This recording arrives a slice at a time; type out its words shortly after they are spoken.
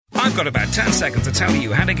I've got about 10 seconds to tell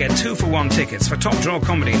you how to get 2-for-1 tickets for Top Draw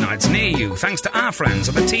comedy nights near you, thanks to our friends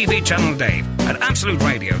at the TV channel Dave at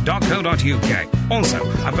absoluteradio.co.uk. Also,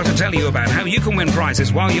 I've got to tell you about how you can win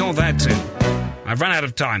prizes while you're there too. I've run out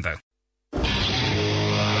of time, though.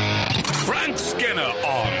 Frank Skinner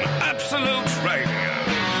on Absolute Radio.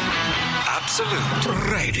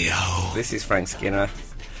 Absolute Radio. This is Frank Skinner.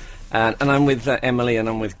 And I'm with Emily and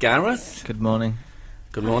I'm with Gareth. Good morning.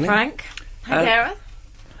 Good morning. Frank. Hi, Gareth.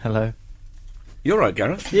 Hello. You're right,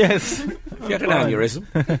 Gareth? Yes. Have you had an aneurysm?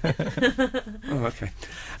 Oh, okay.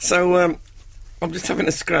 So, I'm just having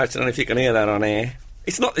a scratch. I don't know if you can hear that on air.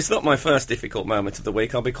 It's not my first difficult moment of the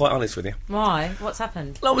week, I'll be quite honest with you. Why? What's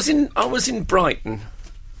happened? Well, I was in Brighton.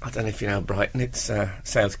 I don't know if you know Brighton. It's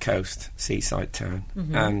South Coast, seaside town.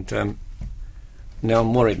 Mm-hmm. And now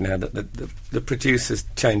I'm worried now that the producer's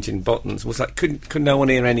changing buttons was like, could no one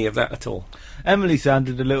hear any of that at all? Emily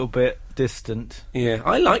sounded a little bit distant. Yeah,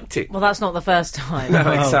 I liked it. Well, that's not the first time.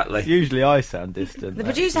 No, exactly. Usually I sound distant. The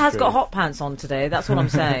producer has got hot pants on today, that's what I'm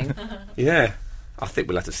saying. Yeah, I think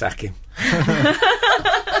we'll have to sack him.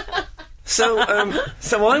 So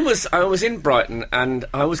I was in Brighton and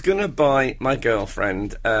I was going to buy my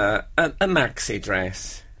girlfriend a maxi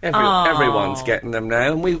dress. Everyone's getting them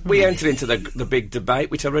now, and we entered into the big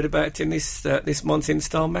debate, which I read about in this month's In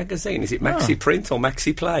Style magazine. Is it maxi print or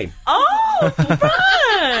maxi plain? Oh,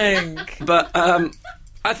 Frank! But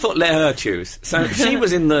I thought let her choose. So she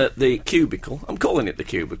was in the cubicle. I'm calling it the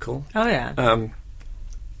cubicle. Oh yeah.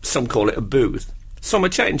 Some call it a booth. Some a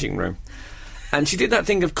changing room. And she did that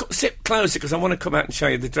thing of sit closer because I want to come out and show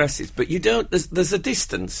you the dresses. But you don't. There's a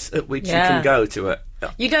distance at which you can go to it.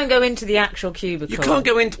 You don't go into the actual cubicle. You can't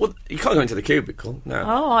go into. Well, you can't go into the cubicle. No.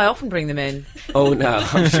 Oh, I often bring them in. Oh no,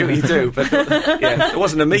 I'm sure you do. But yeah, it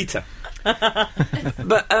wasn't a meter.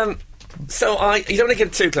 But so you don't want to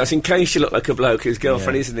get too close in case you look like a bloke whose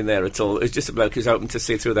girlfriend isn't in there at all. It's just a bloke who's open to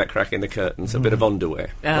see through that crack in the curtains. A bit of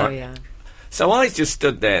underwear. Oh right? Yeah. So I just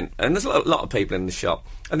stood there, and there's a lot of people in the shop,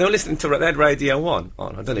 and they were listening to they had Radio 1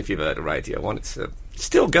 on. I don't know if you've heard of Radio 1. It's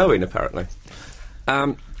still going, apparently.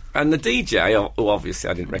 And the DJ, who obviously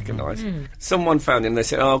I didn't recognise, someone phoned him. They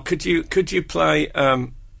said, "Oh, could you play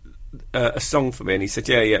a song for me?" And he said,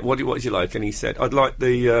 "Yeah. What would you like?" And he said, "I'd like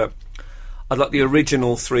the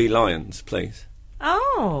original Three Lions, please."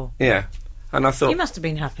 Oh. Yeah. And I thought you must have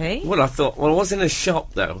been happy. Well, I thought, I was in a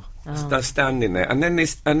shop though. I was standing there, and then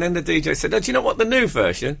the DJ said, "Oh, do you know what the new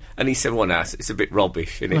version?" And he said, "Well, no, it's a bit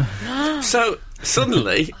rubbish, isn't it?" So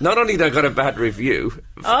suddenly, not only did I got a bad review,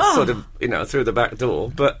 sort of, through the back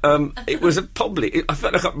door, but it was I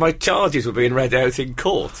felt like my charges were being read out in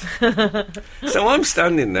court. So I'm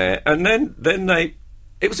standing there, and then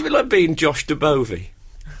it was a bit like being Josh DeBovie.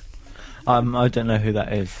 I don't know who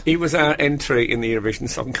that is. He was our entry in the Eurovision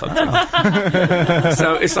Song Contest.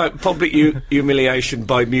 So it's like public humiliation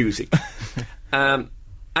by music. And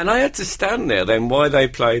I had to stand there then while they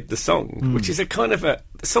played the song, which is a kind of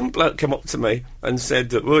some bloke came up to me and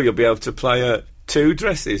said, "Well, you'll be able to play 2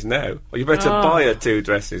 dresses now. Or you better buy 2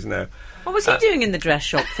 dresses now." What was he doing in the dress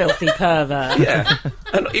shop, filthy pervert? Yeah,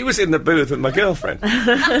 and he was in the booth with my girlfriend.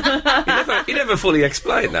 He never fully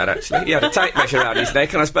explained that, actually. He had a tape measure around his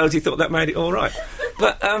neck, and I suppose he thought that made it all right.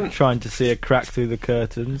 But trying to see a crack through the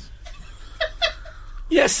curtains.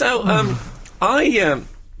 Yeah, so I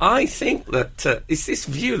think that it's this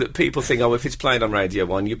view that people think, if it's played on Radio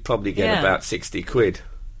 1, you probably get about 60 quid.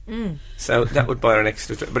 So that would buy her an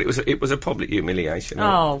extra but it was a public humiliation.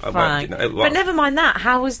 Fine. But never mind that,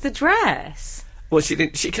 how was the dress? Well, she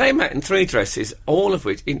came out in 3 dresses, all of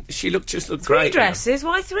which she looked great. 3 dresses?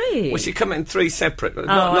 Why 3? Well, she came out in 3 separate,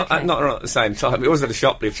 not at the same time. It wasn't a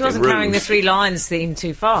shoplifting. She wasn't carrying the 3 Lions theme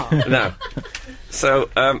too far. No. So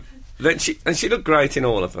then she looked great in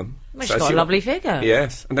all of them. Well, she's got a lovely figure.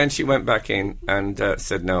 Yes, and then she went back in and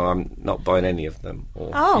said, "No, I'm not buying any of them."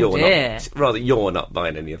 Or, you're not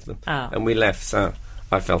buying any of them. Oh. And we left, so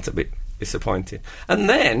I felt a bit disappointed. And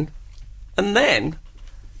then,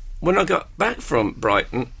 when I got back from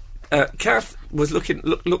Brighton, Kath was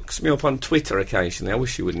looks me up on Twitter occasionally. I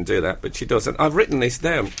wish she wouldn't do that, but she doesn't. I've written this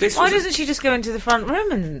down. Why doesn't she just go into the front room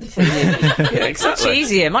and see you? Yeah, exactly. Much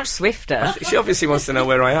easier, much swifter. She obviously wants to know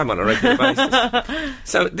where I am on a regular basis.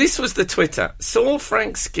 So this was the Twitter. Saw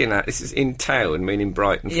Frank Skinner, this is in town, meaning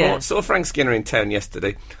Brighton. Yeah. Saw Frank Skinner in town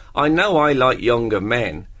yesterday. I know I like younger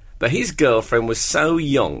men, but his girlfriend was so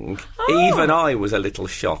young, even I was a little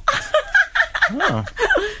shocked. Oh.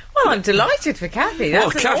 Well, I'm delighted for Kathy.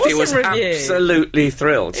 That's an Kathy awesome was review. Absolutely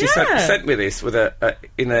thrilled. She sent me this with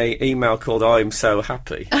in a email called "I'm so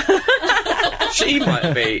happy." She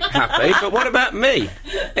might be happy, but what about me?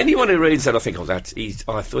 Anyone who reads that, I think,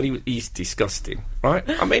 I thought he's disgusting, right?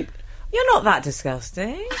 I mean, You're not that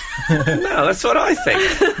disgusting. No, that's what I think.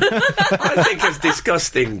 I think as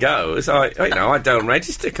disgusting goes, I don't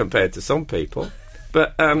register compared to some people.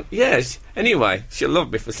 But, anyway, she'll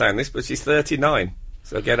love me for saying this, but she's 39,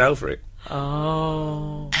 so get over it.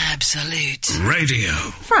 Oh. Absolute Radio.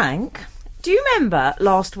 Frank, do you remember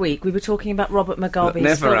last week we were talking about Robert Mugabe's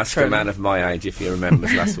Never ask a philtrum? man of my age if he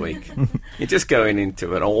remembers last week. You're just going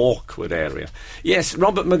into an awkward area. Yes,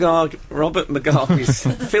 Robert Mugabe's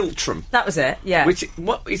philtrum. That was it, yeah.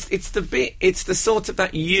 It's the sort of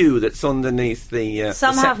that U that's underneath the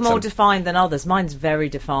Some the have septum. more defined than others. Mine's very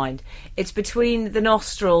defined. It's between the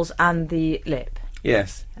nostrils and the lip.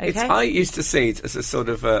 Yes. Okay. I used to see it as a sort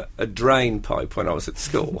of a drain pipe when I was at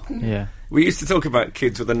school. Yeah. We used to talk about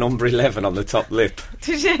kids with a number 11 on the top lip.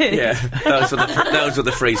 Did you? Yeah, those were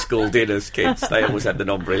the free school dinners, kids. They always had the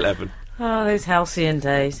number 11. Oh, those halcyon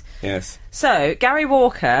days. Yes. So, Gary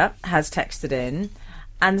Walker has texted in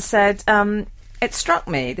and said, it struck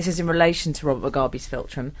me, this is in relation to Robert Mugabe's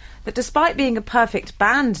philtrum, that despite being a perfect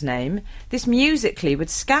band name, this musically would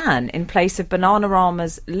scan in place of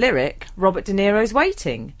Bananarama's lyric, Robert De Niro's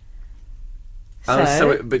Waiting. So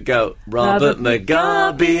it would go, Robert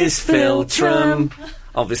Mugabe's philtrum.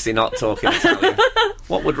 Obviously not talking Italian.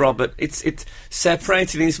 What would Robert... It's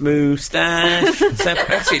separating his moustache.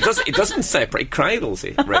 Actually, it doesn't separate. It cradles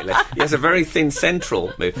it, really. He has a very thin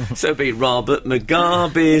central move. So it'd be Robert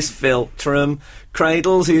Mugabe's philtrum.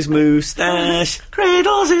 Cradles his moustache.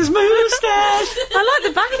 Cradles his moustache. I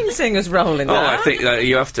like the backing singers rolling Oh, that. I think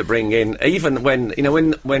you have to bring in... Even when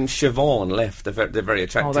Siobhan left, the very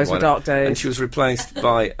attractive those were one, dark days. and she was replaced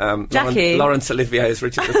by Jackie. Laurence Olivier as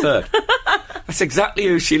Richard III. That's exactly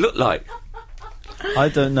who she looked like. I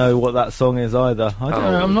don't know what that song is either. I don't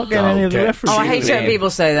know. I'm not getting any of the okay. references. Oh, I hate it when people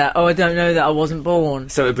say that. Oh, I don't know that I wasn't born.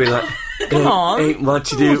 So it'd be like, Come on. Ain't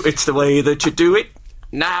what you do, it's the way that you do it.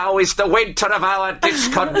 Now is the winter of our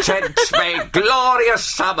discontent, made glorious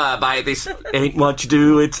summer by this. Ain't what you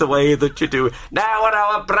do, it's the way that you do it. Now are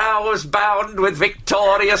our brows bound with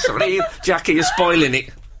victorious wreath. Jackie, you're spoiling it.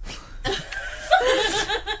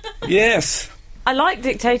 Yes. I like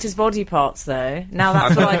Dictator's Body Parts, though. Now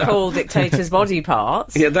that's what I call Dictator's Body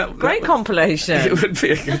Parts. Yeah, that Great compilation. It would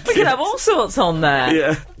be a good We could have all sorts on there.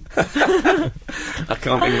 Yeah. I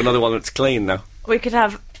can't think of another one that's clean, though. We could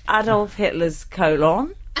have Adolf Hitler's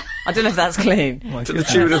colon. I don't know if that's clean. To the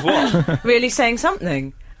tune of what? Really saying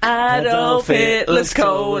something. Adolf Hitler's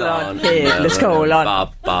colon. Hitler's colon.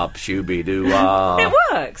 Bob, bob, shooby-doo-wah. It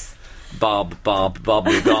works. Bob,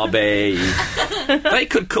 Mugabe. They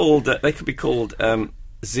could be called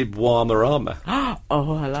Zibwamarama.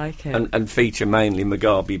 Oh, I like it. and feature mainly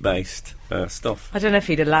Mugabe-based stuff. I don't know if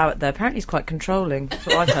he'd allow it, though. Apparently he's quite controlling. That's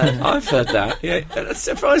what I've heard. I've heard that. Yeah, that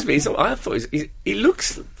surprised me. I thought he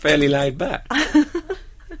looks fairly laid back.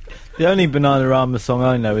 The only Bananarama song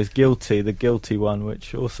I know is Guilty, the Guilty one,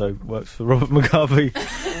 which also works for Robert Mugabe.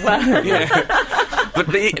 Well, Yeah.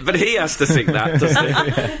 But he has to sing that, doesn't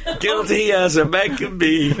he? Guilty as a man can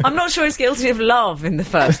be. I'm not sure he's guilty of love in the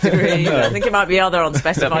first degree. I think it might be other No,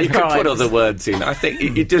 unspecified but you could crimes. put other words in. I think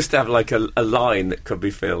you just have like a line that could be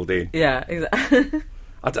filled in. Yeah, exactly.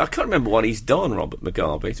 I can't remember what he's done, Robert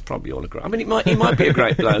Mugabe. It's probably all a great... I mean, he might be a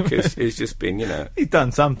great bloke who's just been, He's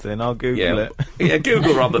done something. I'll Google it. Yeah,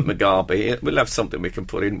 Google Robert Mugabe. We'll have something we can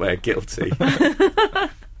put in where guilty.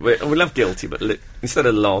 We'll have guilty, but instead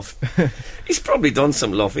of love. He's probably done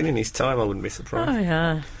some loving in his time, I wouldn't be surprised. Oh,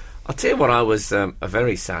 yeah. I'll tell you what I was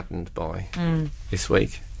very saddened by this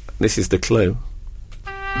week. This is the clue.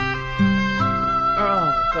 Oh,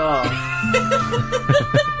 God.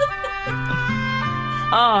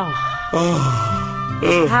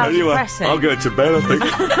 Oh. How depressing. I'll go to bed, I think.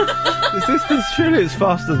 Surely it's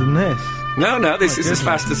faster than this. No, this is as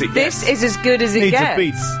fast as it gets. This is as good as it Needs gets. a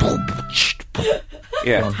beat.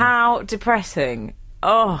 Yeah. How depressing.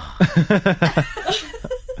 Oh.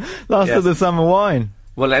 Last Yes. of the summer wine.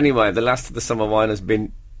 Well, anyway, the last of the summer wine has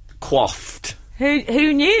been quaffed.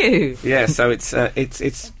 Who knew? Yeah, so it's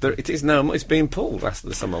being pulled. Last of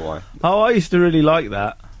the summer wine. Oh, I used to really like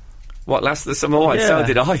that. What, last of the summer wine? Yeah. So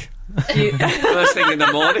did I. First thing in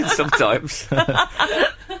the morning, sometimes.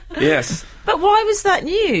 Yes. But why was that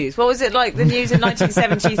news? What was it like, the news in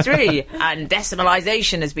 1973? And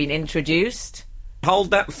decimalisation has been introduced. Hold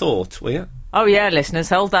that thought, will you? Oh, yeah, listeners,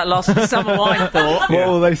 hold that last of the summer wine thought. What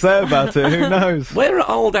will they say about it? Who knows? Where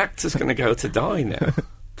are old actors going to go to die now?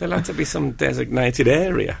 There'll have to be some designated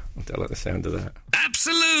area. I don't like the sound of that.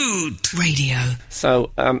 Absolute Radio.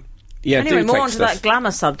 So, yeah, Anyway, do more text onto us. that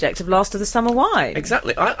glamour subject of last of the summer wine.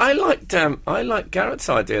 Exactly. I liked Garrett's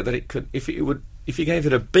idea that it could, if you gave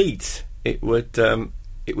it a beat, it would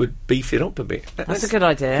it would beef it up a bit. That's a good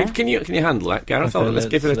idea. Can you handle that, Gareth? Okay, Let's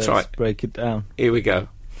give it a try. Let's break it down. Here we go.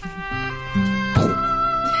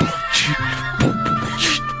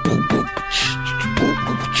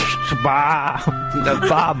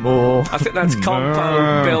 More. I think that's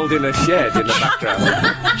Compo building a shed in the background.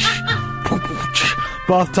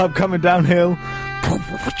 Bathtub coming downhill.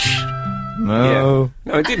 No.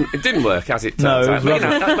 Yeah. No, it didn't work, as it No, turns it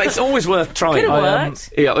out. was But, it's always worth trying. Could have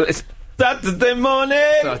worked. Yeah, it's, Saturday morning.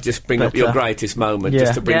 just bring up your greatest moment,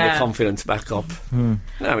 just to bring the confidence back up. No,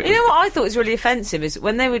 You know what I thought was really offensive is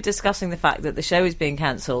when they were discussing the fact that the show is being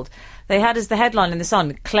cancelled, they had as the headline in The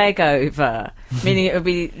Sun, Clegg over, meaning it would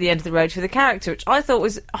be the end of the road for the character, which I thought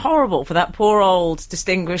was horrible for that poor old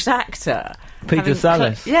distinguished actor. Peter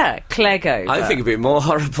Sallis. Clegg over. I think it'd be more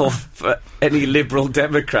horrible for any Liberal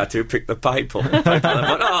Democrat who picked the paper. But,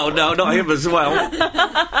 oh, no, not him as well.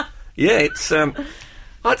 Yeah, it's...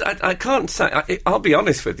 I can't say... I'll be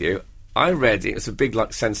honest with you. I read it was a big,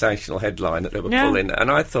 sensational headline that they were pulling,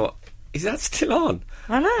 and I thought, is that still on?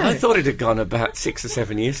 I know. I thought it had gone about 6 or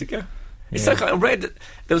 7 years ago. It's like I read...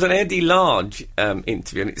 There was an Eddie Large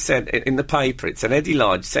interview, and it said in the paper, it said, Eddie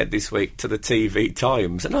Large said this week to the TV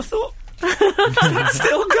Times, and I thought... Is that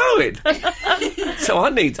still going? So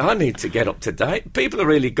I need to get up to date. People have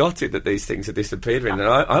really got it that these things are disappearing, and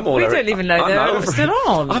I'm all. We don't even know they're still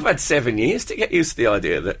on. I've had 7 years to get used to the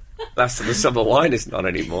idea that Last of the Summer Wine isn't on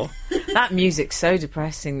anymore. That music's so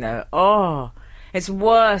depressing, though. Oh, it's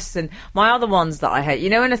worse than my other ones that I hate.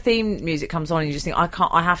 You know, when a theme music comes on, and you just think, I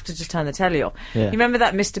can't. I have to just turn the telly off. Yeah. You remember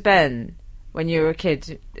that Mr. Ben? When you were a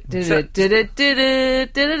kid, oh, that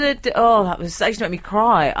used to make me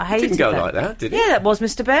cry. I hated it. Didn't go like that, did it? Yeah, that was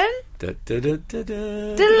Mr. Ben.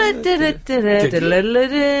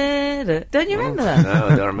 Don't you remember that? No,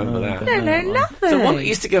 I don't remember that. No, nothing. So what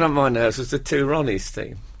used to get on my nerves was the Two Ronnies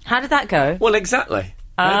theme. How did that go? Well, exactly.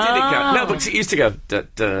 How did it go? No, but it used to go.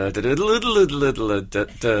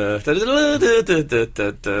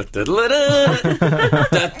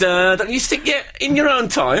 You used to get in your own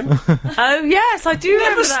time. Oh yes, I do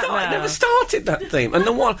remember that now. Never started that theme. And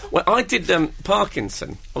the one when I did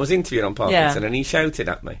Parkinson, I was interviewed on Parkinson, and he shouted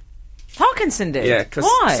at me. Parkinson did? Yeah, because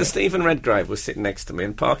why? Sir Stephen Redgrave was sitting next to me,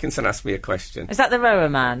 and Parkinson asked me a question. Is that the rower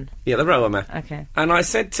man? Yeah, the rower man. Okay. And I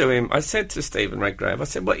said to Stephen Redgrave, I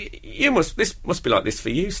said, well, this must be like this for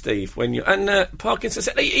you, Steve, when you... And Parkinson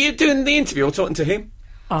said, are you doing the interview or talking to him?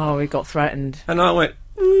 Oh, he got threatened. And I went...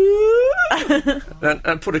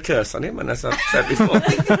 and put a curse on him, and as I've said before,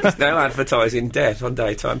 he's now advertising death on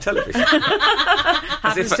daytime television.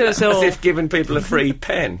 Happens to us all. As if giving people a free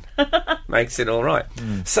pen makes it all right.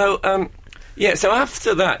 So, so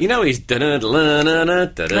after that, you know, he's... Oh, I'm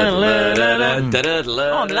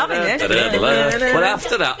loving this. Well,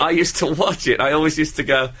 after that, I used to watch it. I always used to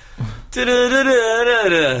go... in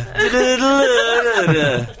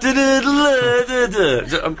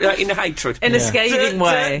hatred. In a scathing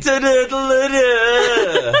way.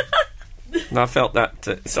 And I felt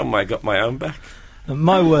that some way got my own back.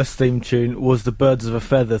 My worst theme tune was the Birds of a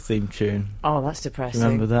Feather theme tune. Oh, that's depressing.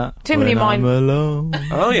 Remember that? Too many I'm alone.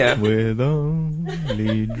 Oh, yeah. With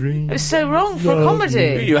only dreams. It was so wrong for a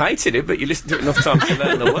comedy. You hated it, but you listened to it enough times to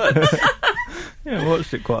learn the words. Yeah, I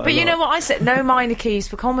watched it quite a lot. But you know what I said? No minor keys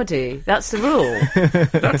for comedy. That's the rule.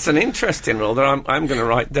 That's an interesting rule that I'm going to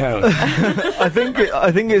write down. I think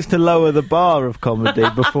it's to lower the bar of comedy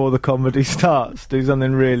before the comedy starts. Do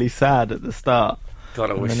something really sad at the start. God,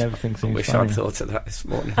 I wish I'd thought of that this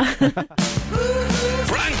morning. Frank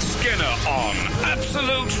Skinner on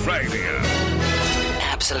Absolute Radio.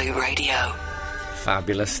 Absolute Radio.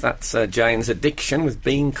 Fabulous. That's Jane's Addiction with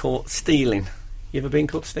Being Caught Stealing. You ever been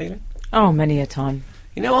caught stealing? Oh, many a time.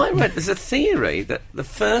 You know, I read there's a theory that the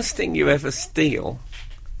first thing you ever steal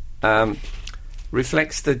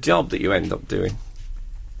reflects the job that you end up doing.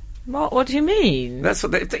 What do you mean? That's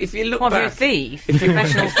what if you look What, back... you're a thief? A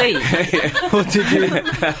professional thief? What did you...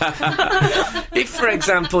 If, for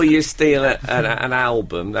example, you steal an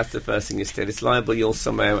album, that's the first thing you steal, it's liable you'll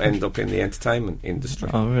somehow end up in the entertainment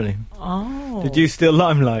industry. Oh, really? Oh. Did you steal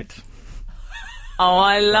Limelight? Oh,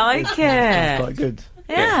 I like it. It's quite good.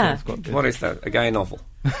 Yeah. It's quite good. What is that? A gay novel?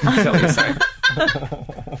 Is that what you're saying?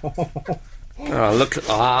 Oh, look,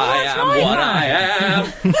 I am what I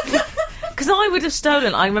am. Because I would have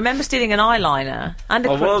stolen. I remember stealing an eyeliner and a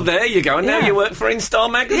Oh, well, there you go. And now you work for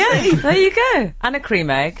InStar magazine. Yeah, there you go. And a cream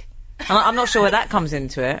egg. I'm not sure where that comes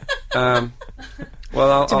into it.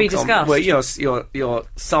 Well, To be discussed. Well, you're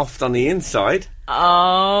soft on the inside.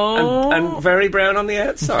 Oh. And very brown on the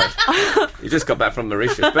outside. You just got back from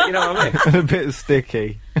Mauritius, but you know what I mean. A bit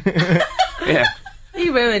sticky. Yeah.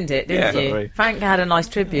 You ruined it, didn't Yeah. you? Sorry. Frank had a nice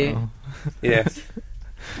tribute. Oh. Yes.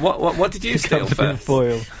 What did you steal Covered in first?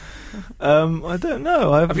 foil. I don't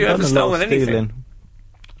know. I haven't you done ever a lot stolen of stealing. anything?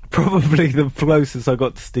 Probably the closest I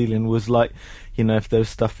got to stealing was like, if there was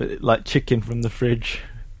stuff like chicken from the fridge.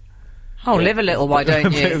 Oh, live a little, why don't A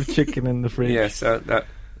bit you? of chicken in the fridge. Yeah, so that...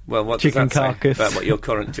 Well, what Chicken does that carcass. say about what your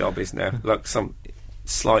current job is now? Like some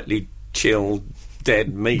slightly chilled,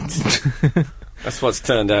 dead meat. That's what's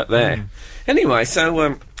turned out there. Anyway,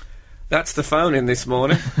 so... that's the phone in this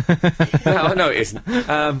morning. No, no, it isn't.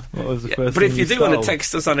 What was the first but thing if you you do want to stole?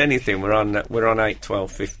 text us on anything, we're on 8,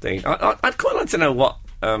 12, 15. I'd quite like to know what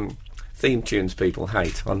theme tunes people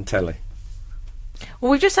hate on telly.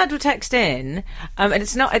 Well, we've just had a text in, and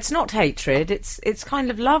it's not hatred. It's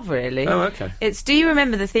kind of love, really. Oh, okay. It's. Do you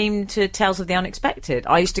remember the theme to Tales of the Unexpected?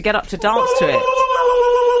 I used to get up to dance to it.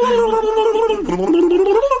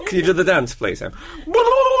 Can you do the dance, please, Em?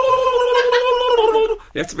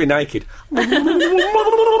 You have to be naked.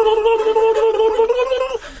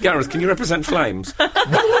 Gareth, can you represent flames?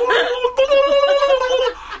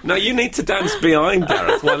 No, you need to dance behind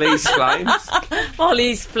Gareth while he's flames. While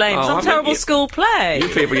he's flames. Oh, I Some mean, terrible school play. You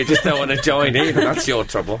people, you just don't want to join in. That's your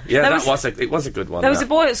trouble. Yeah, There it was a good one. There was that. a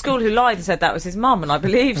boy at school who lied and said that was his mum, and I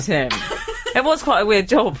believed him. It was quite a weird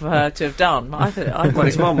job for her to have done. But I thought, Well,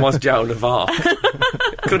 his mum was Joan of Arc.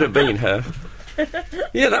 Could have been her.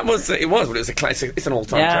 Yeah, that was. It was, but it was a classic. It's an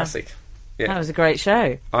all-time Yeah. classic. Yeah, that was a great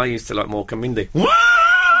show. I used to like Mork and Mindy.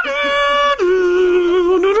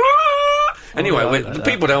 Anyway, like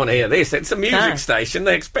people don't hear this. It's a music No. station.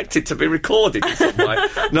 They expect it to be recorded in some way,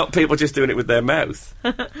 not people just doing it with their mouth.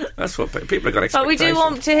 That's what people have got expectations. But we do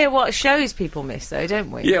want to hear what shows people miss, though,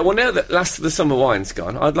 don't we? Yeah, well, now that Last of the Summer Wine's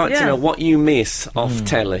gone, I'd like to Yeah. know what you miss off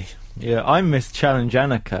telly. Yeah, I missed Challenge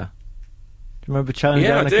Annika. Do you remember Challenge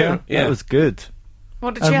Yeah, I Annika? do, yeah. That was good.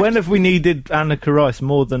 What did you And have when to- have we needed Annika Rice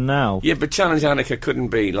more than now? Yeah, but Challenge Annika couldn't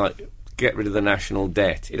be, like, get rid of the national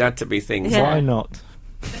debt. It had to be things Yeah. Why not?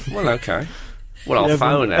 Well, okay. Well, I'll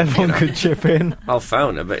Everyone- phone her. Everyone you know. could chip in. I'll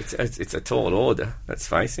phone her, but it's a tall order, let's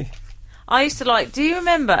face it. I used to like... Do you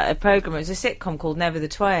remember a programme? It was a sitcom called Never the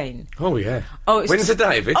Twain. Oh, yeah. Oh, it was Windsor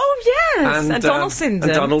David. Oh, yes! And Donald Sinden.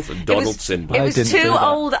 And Donald It Sinden. was, it I was didn't two do that.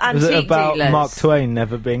 old Was it antique about dealers. Mark Twain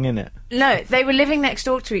never being in it? No, they were living next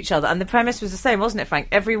door to each other, and the premise was the same, wasn't it, Frank?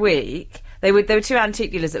 Every week, there were two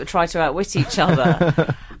antique dealers that would try to outwit each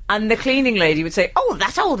other, and the cleaning lady would say, "Oh,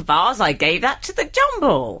 that old vase, I gave that to the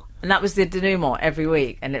jumble," and that was the denouement every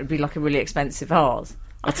week, and it would be like a really expensive vase.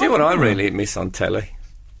 I'll tell you what I really miss on telly.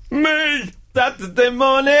 Me! Saturday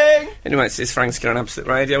morning! Anyway, it's Frank Skinner on Absolute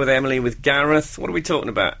Radio with Emily, with Gareth. What are we talking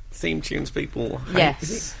about? Theme tunes people hate?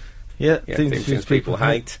 Is Yes. Yeah, it? Yeah, theme tunes people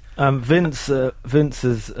hate. Vince has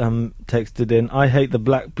texted in, I hate the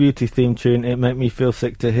Black Beauty theme tune, it made me feel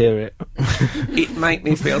sick to hear it. It made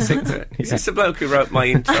me feel sick to... Is this the bloke who wrote my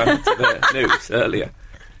intro to the news earlier?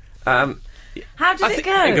 How did it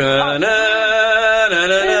go?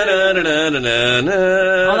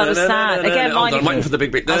 Oh, that was sad. Again, mine I'm you waiting can- for the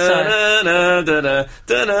big bit. Oh,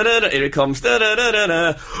 Here it comes. Yeah,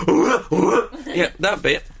 that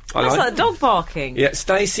bit. I That's like. like dog barking. Yeah,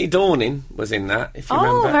 Stacey Dawning was in that. If you Oh,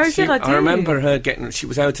 remember, very good, I do. remember her getting. She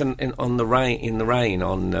was out on the rain in the rain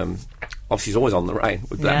on. Obviously, she's always on the rain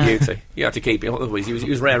with Black Yeah. Beauty. You had to keep it, otherwise he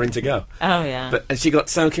was raring to go. Oh, yeah. But and she got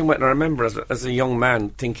soaking wet. And I remember as a young man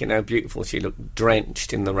thinking how beautiful she looked,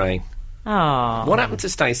 drenched in the rain. Oh. What happened to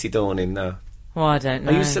Stacey Dawning though? Well, I don't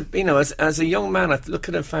know. I used to, as a young man, I look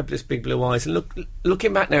at her fabulous big blue eyes, and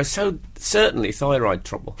looking back now, so certainly thyroid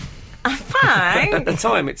trouble. At Frank, the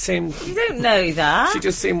time, it seemed you don't know that. she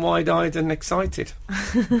just seemed wide-eyed and excited.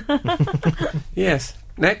 Yes.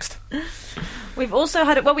 Next. We've also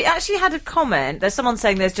had we actually had a comment. There's someone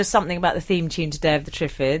saying there's just something about the theme tune to Day of the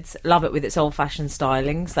Triffids. Love it with its old-fashioned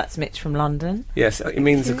stylings. That's Mitch from London. Yes, it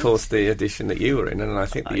means, of course, the edition that you were in, and I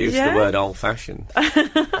think the use of Yeah. the word old-fashioned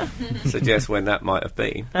suggests when that might have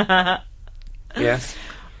been. Yes.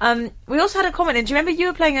 We also had a comment. And do you remember you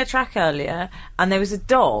were playing a track earlier, and there was a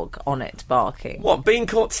dog on it barking? What, Being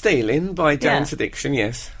Caught Stealing by Jane's Yeah. Addiction,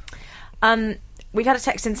 yes. We've had a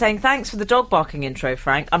text in saying, thanks for the dog barking intro,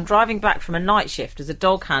 Frank. I'm driving back from a night shift as a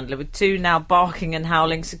dog handler with two now barking and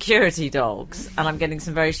howling security dogs, and I'm getting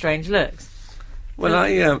some very strange looks. Well,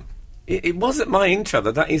 it wasn't my intro,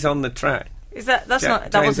 that is on the track. Is that that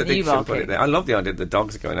Jane's wasn't you Addiction put barking? it there. I love the idea that the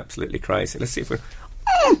dogs are going absolutely crazy. Let's see if we...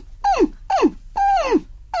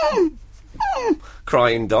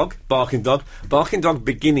 Crying dog, barking dog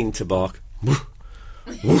beginning to bark.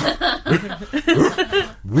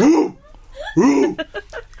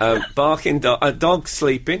 Barking dog, a dog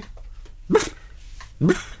sleeping. That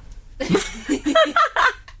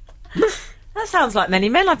sounds like many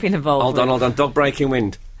men I've been involved with. Hold on, dog breaking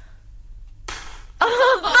wind.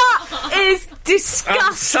 disgusting.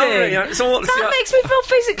 I'm sorry. That makes me feel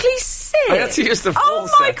physically sick. I had to use the full Oh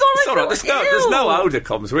my set. God, It's I all right. feel There's no ill. odour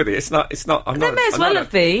comes with it. It's not. I'm There not. may as I'm well not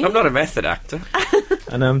have been. I'm not a method actor.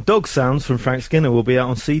 And Dog Sounds from Frank Skinner will be out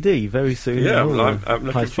on CD very soon. Yeah, in all I'm the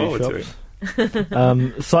looking high street forward to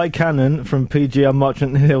shops. Cy Cannon from PGR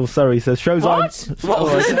Merchant Hill, Surrey says shows What? What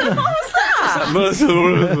was it? What was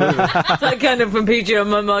that? That kind of from PG on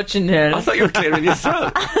my Merchant Hill. I thought you were clearing your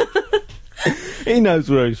throat. He knows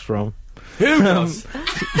where he's from. Who does?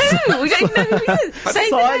 Who? We don't even know who he is. Say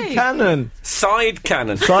the Cy name. Cannon. Side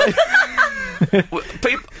cannon. Cy-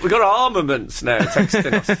 We've got armaments now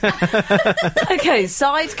texting us. Okay,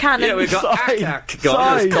 side cannon. Yeah, we've got Side- ACAC guy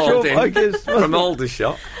Side, who's called sure, I in guess- from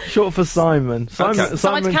Aldershot. Short for Simon. Okay. Simon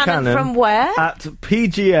Side cannon from where? at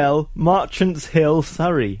PGL Merchants Hill,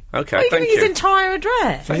 Surrey. Okay, Are you thank giving his you. entire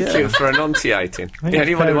address? Thank you for enunciating. think Yeah,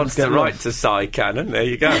 anyone who wants parents to get write lost. to Cy Cannon, there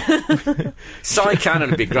you go. Cy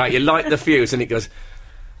Cannon would be great. You light the fuse and it goes,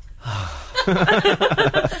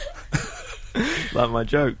 Like my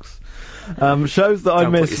jokes. Shows that I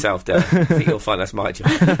don't put miss. yourself down. I think you'll find that's my job.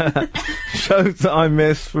 Shows that I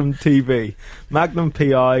miss from TV: Magnum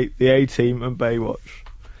PI, The A-Team, and Baywatch.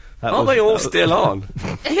 Aren't they all still on?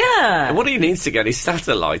 Yeah. And what he needs to get is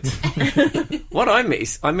satellite. What I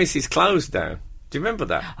miss his clothes down. Do you remember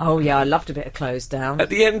that? Oh, yeah, I loved a bit of close down. At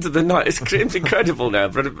the end of the night, it's incredible now,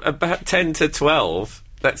 but about 10 to 12,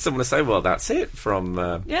 that's someone to say, well, that's it from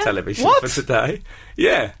television What? for today.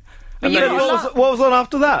 Yeah. And you then know What was on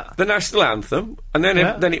after that? the national anthem, and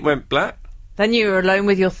then then it went black. Then you were alone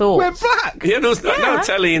with your thoughts. Went black. Yeah, there was no Yeah.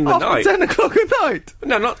 telly in the After night. 10 o'clock at night.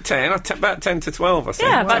 No, not 10, about 10 to 12, I think.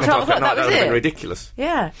 Yeah, about 10 12 o'clock at o'clock, night, that was would have been it. ridiculous.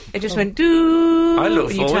 Yeah. It just went doo. I look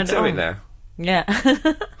and you forward turned to it on. now. Yeah.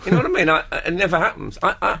 You know what I mean? It never happens.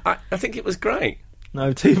 I think it was great.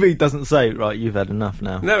 No, TV doesn't say, right, you've had enough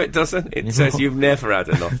now. No, it doesn't. It says you've never had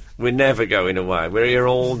enough. We're never going away. We're here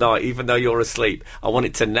all night, even though you're asleep. I want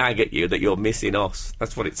it to nag at you that you're missing us.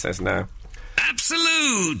 That's what it says now.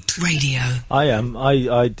 Absolute Radio. I am.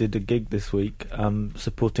 I did a gig this week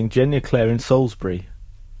supporting Jenny Eclair in Salisbury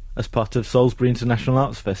as part of Salisbury International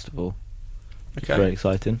Arts Festival. Okay. Very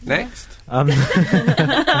exciting. Next. Um,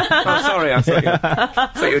 Oh, sorry. I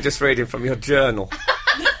thought you were just reading from your journal.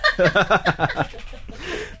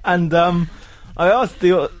 and I asked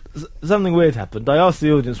something weird happened. I asked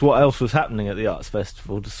the audience what else was happening at the Arts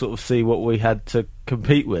Festival to sort of see what we had to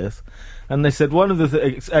compete with. And they said one of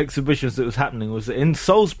the exhibitions that was happening was that in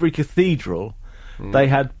Salisbury Cathedral they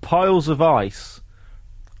had piles of ice.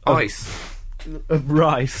 Of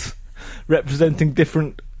rice representing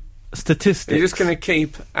different statistics. You're just going to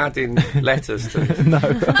keep adding letters to it. No.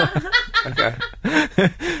 Okay.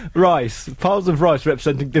 Rice. Piles of rice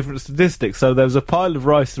representing different statistics. So there was a pile of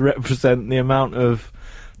rice to represent the amount of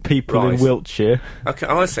people Rice. in Wiltshire. Okay,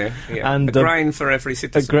 I see. Yeah. And, a grain for every A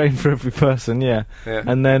citizen. grain for every person, yeah. Yeah.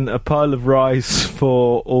 And then a pile of rice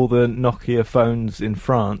for all the Nokia phones in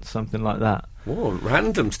France, something like that. Whoa,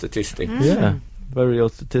 random statistics. Yeah. Very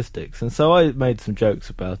odd statistics. And so I made some jokes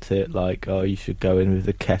about it, like, oh, you should go in with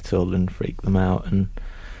a kettle and freak them out. And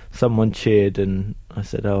someone cheered, and I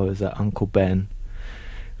said, oh, is that Uncle Ben?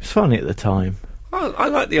 It was funny at the time. I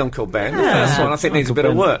like the Uncle Ben. The first one I think needs a bit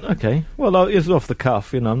of Ben. work. Okay. Well, it was off the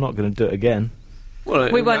cuff, I'm not going to do it again.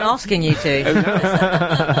 Well, We weren't no. asking you to. Who knows?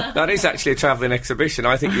 That is actually a travelling exhibition.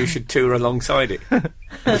 I think you should tour alongside it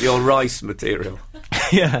with your rice material.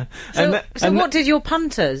 Yeah. So what did your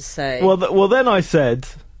punters say? Well, then I said,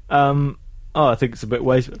 I think it's a bit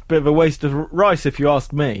of a waste of rice if you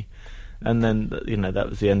ask me. And then, that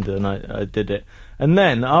was the end, and I did it. And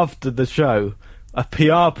then, after the show, a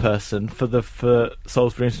PR person for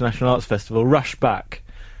Salisbury International Arts Festival rushed back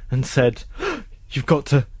and said, you've got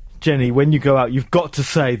to, Jenny, when you go out, you've got to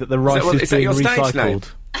say that the rice is that being your stage name?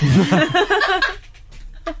 recycled.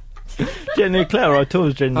 Jenny Eclair, I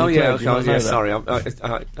told Jenny Oh, Eclair. yeah, do you not okay, know yeah, that?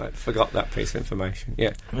 sorry. I forgot that piece of information.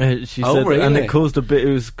 Yeah. She Oh, said, really? and it caused a bit.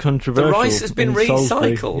 It was The controversial. rice has been in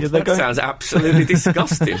Salisbury. recycled. Yeah, they're That going, sounds absolutely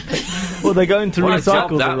disgusting. well, they're going to What a job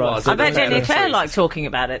recycle that the rice. was. I bet Yeah, Jenny that's Eclair right. liked talking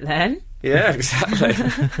about it then. Yeah, exactly.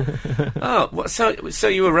 Oh, so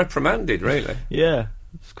you were reprimanded, really? Yeah,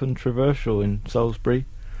 it's controversial in Salisbury.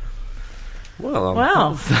 Well, I'm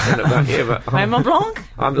Well, I don't know about you, but Raymond Blanc?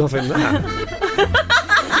 I'm loving that.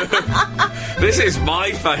 This is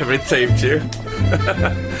my favourite theme tune.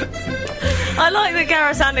 I like that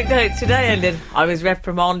Gareth's anecdote today ended, I was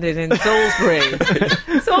reprimanded in Salisbury.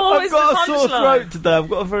 It's always I've got a the sore punchline. throat today. I've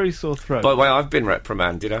got a very sore throat. By the way, I've been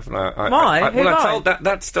reprimanded, haven't I? Why? Who Well, I by? told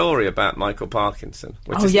that story about Michael Parkinson.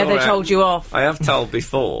 Which Oh, is yeah, story they told you off. I have told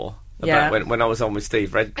before about Yeah. when I was on with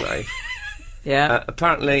Steve Redgrave. Yeah.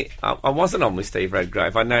 Apparently, I wasn't on with Steve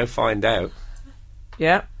Redgrave. I now find out.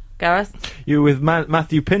 Yeah, Gareth? You were with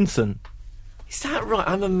Matthew Pinson. Is that right?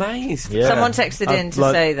 I'm amazed. Yeah. Someone texted in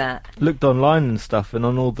to say that. Looked online and stuff, and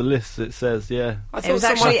on all the lists it says, yeah. It was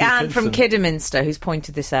actually Anne Pinson. from Kidderminster who's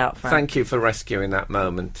pointed this out, Frank. Thank you for rescuing that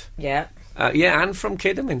moment. Yeah. Anne from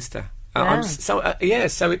Kidderminster. So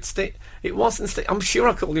it wasn't Steve. I'm sure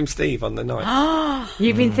I called him Steve on the night.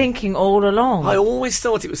 You've been thinking all along. I always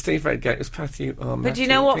thought it was Steve Redgate. It was Matthew. But do you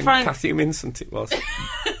know what, Frank? Matthew Vincent it was.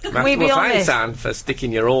 Can we be honest? Thanks, Anne, for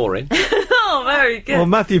sticking your oar in. Oh, very good. Well,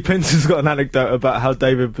 Matthew Pinson's got an anecdote about how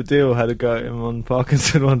David Baddiel had a go at him on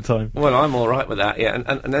Parkinson one time. Well, I'm all right with that, yeah.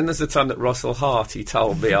 And then there's the time that Russell Harty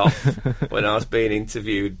told me off when I was being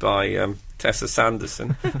interviewed by Tessa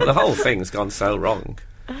Sanderson. The whole thing's gone so wrong.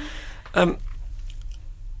 I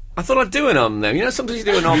thought I'd do an then. You know, sometimes you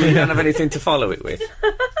do an and you don't have anything to follow it with.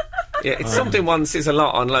 Yeah, it's something one sees a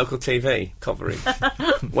lot on local TV coverage.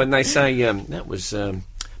 When they say, that was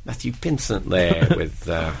Matthew Pinsent there with...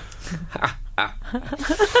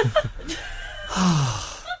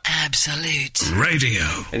 Absolute Radio.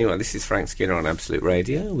 Anyway, this is Frank Skinner on Absolute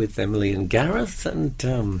Radio with Emily and Gareth. And,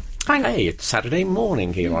 hey, it's Saturday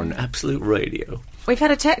morning here on Absolute Radio. We've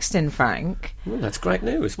had a text in, Frank. Well, that's great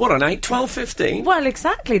news. What, on 8, 12, 15? Well,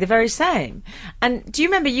 exactly, the very same. And do you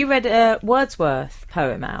remember you read a Wordsworth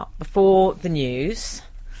poem out before the news?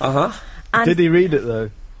 Uh-huh. Did he read it,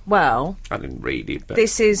 though? Well... I didn't read it, but...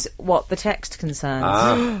 This is what the text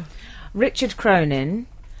concerns. Richard Cronin.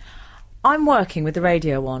 I'm working with the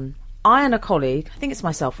Radio on. I and a colleague, I think it's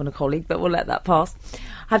myself and a colleague, but we'll let that pass,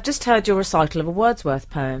 have just heard your recital of a Wordsworth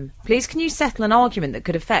poem. Please can you settle an argument that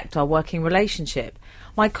could affect our working relationship?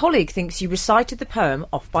 My colleague thinks you recited the poem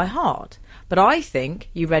off by heart, but I think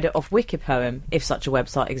you read it off Wikipoem, if such a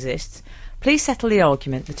website exists. Please settle the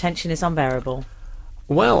argument. The tension is unbearable.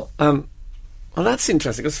 Well, that's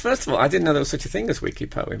interesting, because first of all, I didn't know there was such a thing as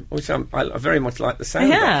Wikipoem, which I very much like the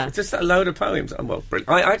sound of. It's just a load of poems. Well, brilliant.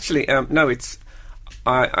 I actually,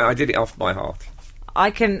 I did it off by heart.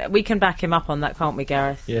 We can back him up on that, can't we,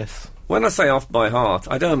 Gareth? Yes. When I say off by heart,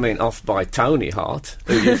 I don't mean off by Tony Hart,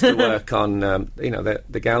 who used to work on,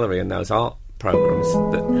 the gallery and those art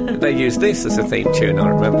programmes. They used this as a theme tune, I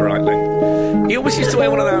remember rightly. He always used to wear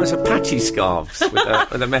one of those Apache scarves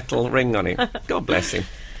with a metal ring on it. God bless him.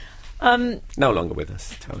 No longer with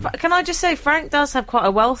us, Tony. Can I just say, Frank does have quite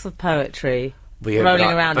a wealth of poetry rolling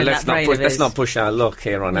around in that brain of his. Let's not push our luck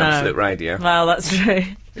here on Absolute Radio. Well, that's true.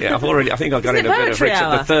 Yeah, I think I got in a bit of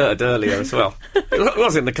Richard III earlier as well. It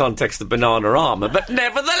was in the context of Banana Armour, but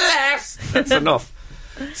nevertheless, that's enough.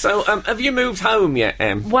 So, have you moved home yet,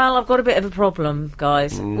 Em? Well, I've got a bit of a problem,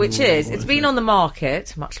 guys, which is, it's been on the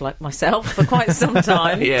market, much like myself, for quite some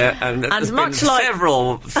time. Yeah, and there's been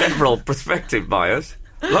several prospective buyers.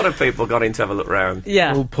 A lot of people got in to have a look round.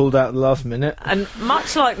 Yeah. All pulled out at the last minute. And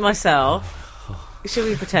much like myself... Should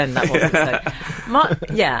we pretend that wasn't so?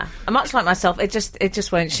 Much like myself, it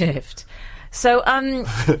just won't shift. So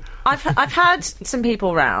I've had some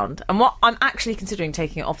people round, and what I'm actually considering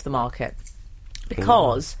taking it off the market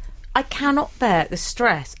because I cannot bear the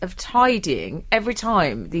stress of tidying every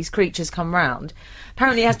time these creatures come round.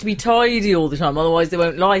 Apparently it has to be tidy all the time, otherwise they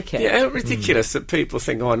won't like it. Yeah, how ridiculous that people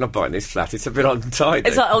think, I'm not buying this flat, it's a bit untidy.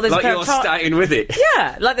 It's like, there's a pair you're staying with it.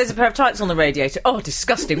 Yeah, like there's a pair of tights on the radiator. Oh,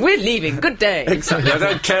 disgusting, we're leaving, good day. Exactly, I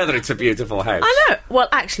don't care that it's a beautiful house. I know. Well,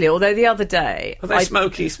 actually, although the other day... Are they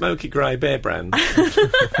smoky grey bear brands?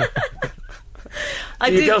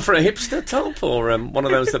 Do you go for a hipster top or one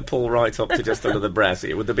of those that pull right up to just under the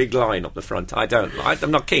brassiere with the big line up the front?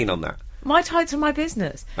 I'm not keen on that. My tights are my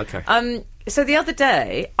business. Okay. So the other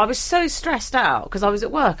day, I was so stressed out because I was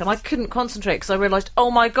at work and I couldn't concentrate because I realised, oh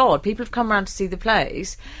my God, people have come round to see the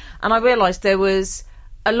plays, and I realised there was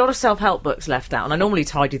a lot of self-help books left out, and I normally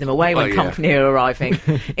tidy them away when company are arriving,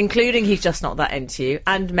 including He's Just Not That Into You,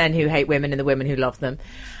 and Men Who Hate Women and the Women Who Love Them.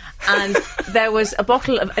 And there was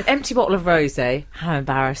an empty bottle of rosé. How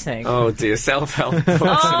embarrassing. Oh dear, self-help books.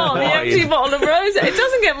 Oh, the empty bottle of rosé. It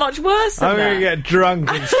doesn't get much worse than I'm going to get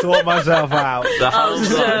drunk and sort myself out.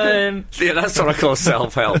 Yeah, that's what I call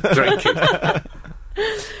self-help, drinking.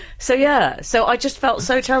 So I just felt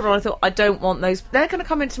so terrible. I thought, I don't want those. They're going to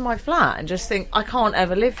come into my flat and just think, I can't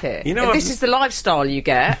ever live here. You know, if this is the lifestyle you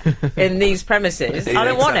get in these premises, I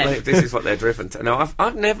don't want it. This is what they're driven to. No,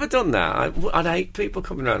 I've never done that. I'd hate people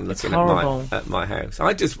coming around and looking at my house.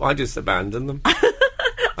 I just abandon them.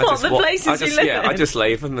 Places you live in? I just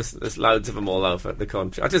leave them. There's loads of them all over the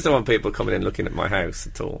country. I just don't want people coming in looking at my house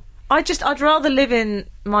at all. I'd rather live in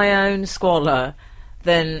my own squalor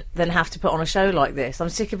than have to put on a show like this. I'm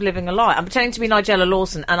sick of living a lie. I'm pretending to be Nigella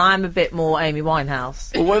Lawson, and I'm a bit more Amy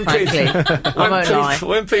Winehouse. Well, frankly, I won't lie.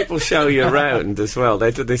 When people show you around as well,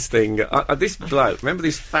 they do this thing. This bloke, remember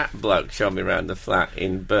this fat bloke showed me around the flat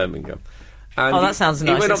in Birmingham. And that sounds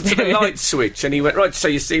nice. He went up to the light switch and he went, right, so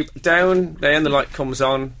you see down there and the light comes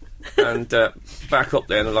on and back up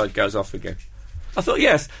there and the light goes off again. I thought,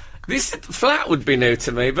 yes, this flat would be new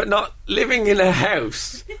to me, but not living in a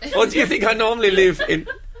house. Or do you think I normally live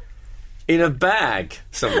in a bag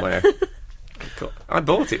somewhere? I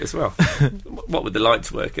bought it as well. What with the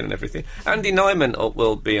lights working and everything. Andy Nyman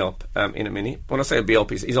will be up in a minute. When I say he'll be up,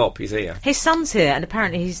 he's up, he's here. His son's here, and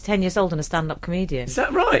apparently he's 10 years old and a stand-up comedian. Is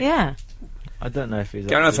that right? Yeah. I don't know if he's...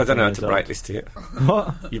 Gareth, I don't know how to break this to you.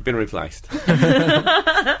 What? You've been replaced.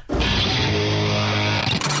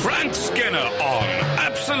 Frank Skinner on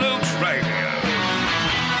Absolute Radio.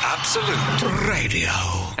 Absolute Radio.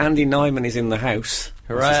 Andy Nyman is in the house.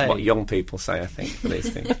 Hooray. This is what young people say, I think, for these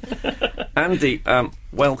things. Andy,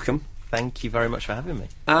 welcome. Thank you very much for having me.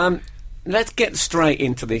 Let's get straight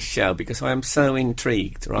into this show because I am so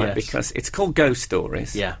intrigued, right? Yes. Because it's called Ghost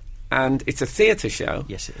Stories. Yeah. And it's a theatre show.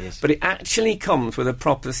 Yes, it is. But it actually comes with a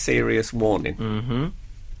proper serious warning. Mm-hmm.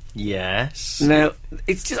 Yes. Now,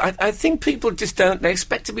 it's just... I think people just don't... They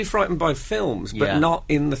expect to be frightened by films, but Yeah. not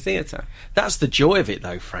in the theatre. That's the joy of it,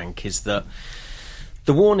 though, Frank, is that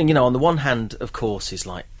the warning, you know, on the one hand, of course, is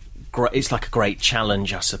like... It's like a great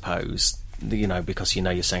challenge, I suppose, you know, because, you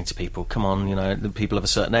know, you're saying to people, come on, you know, the people of a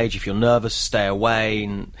certain age, if you're nervous, stay away,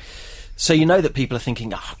 and... So you know that people are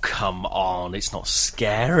thinking, oh, come on, it's not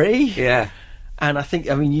scary. Yeah. And I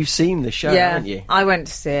think, I mean, you've seen the show, Yeah, haven't you? I went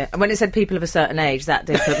to see it. And when it said people of a certain age, that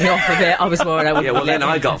did put me off a bit. I was worried I wouldn't Yeah, well, then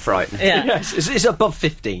believe I it. got frightened. Yeah. Yes, it's above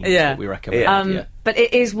 15, is Yeah. what we recommend. Yeah. But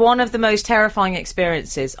it is one of the most terrifying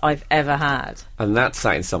experiences I've ever had. And that's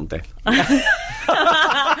saying something.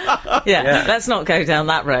 Yeah, let's not go down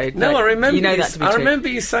that road. No, but I remember. You know that to be I true. remember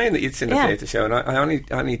you saying that you'd seen a Yeah. theatre show, and I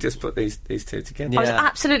only just put these two together. I was Yeah.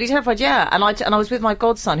 absolutely terrified, yeah. And I was with my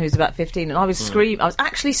godson, who's about 15, and I was I was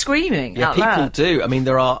actually screaming Yeah, out people loud. do. I mean,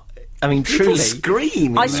 People truly...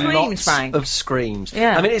 scream. I in there. screamed, Lots Frank. of screams.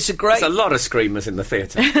 Yeah. I mean, it's a great... There's a lot of screamers in the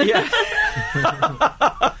theatre. yeah.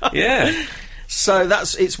 Yeah. So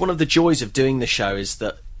it's one of the joys of doing the show is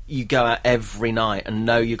that you go out every night and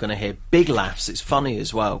know you're going to hear big laughs. It's funny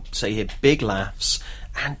as well. So you hear big laughs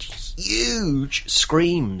and huge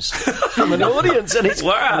screams from an audience, and it's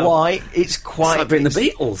Wow. it's quite... It's like being the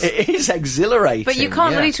Beatles. It is exhilarating. But you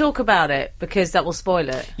can't yeah. really talk about it because that will spoil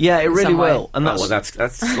it. Yeah, it in really some way. will. And Oh, well, that's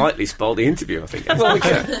slightly spoiled the interview, I think. well,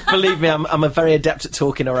 believe me, I'm a very adept at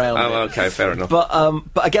talking around it. Oh, okay, fair enough. But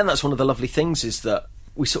again, that's one of the lovely things is that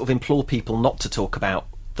we sort of implore people not to talk about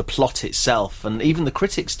the plot itself, and even the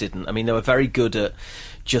critics didn't. I mean, they were very good at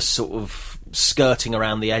just sort of skirting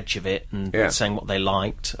around the edge of it and saying what they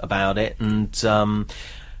liked about it, and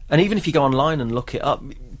even if you go online and look it up,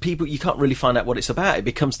 you can't really find out what it's about. It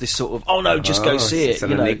becomes this sort of just go see it's it.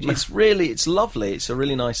 an You know, enigma. it's lovely. It's a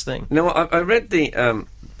really nice thing. No, I read the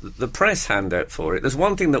press handout for it. There's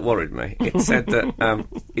one thing that worried me. It said that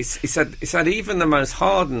it said even the most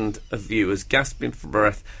hardened of viewers gasping for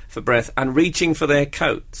breath and reaching for their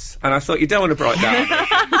coats. And I thought, you don't want to write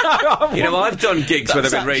that on me. You know, I've done gigs where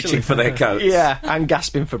they've been reaching for their coats. Yeah, and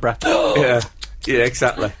gasping for breath. Yeah,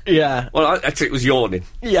 exactly. Yeah. Well, actually, it was yawning.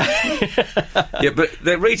 Yeah. Yeah, but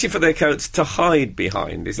they're reaching for their coats to hide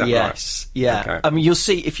behind. Is that right? Yes. Yeah. Okay. I mean, you'll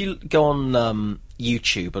see if you go on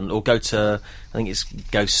YouTube or go to, I think it's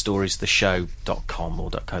ghoststoriestheshow.com or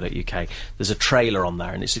 .co.uk. There's a trailer on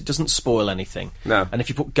there, and it doesn't spoil anything. No. And if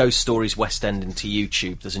you put Ghost Stories West End into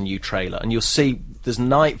YouTube, there's a new trailer, and you'll see there's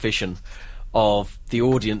night vision of the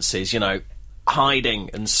audiences, you know, hiding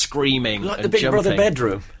and screaming, Like and the Big jumping. Brother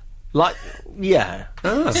bedroom. Like, yeah,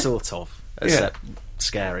 sort of, except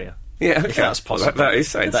scarier. Yeah, okay. If that's possible. That is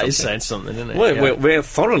saying That something. is saying something, isn't it? We're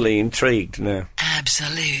thoroughly intrigued now.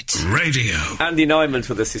 Absolute Radio. Andy Nyman's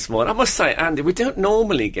with us this morning. I must say, Andy, we don't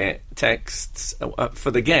normally get texts for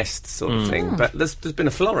the guests sort of thing, but there's been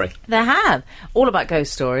a flurry. There have. All about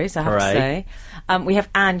ghost stories, I have to Hooray. say. We have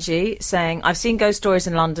Angie saying, I've seen ghost stories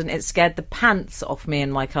in London. It scared the pants off me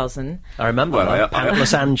and my cousin. I remember Well, that. I-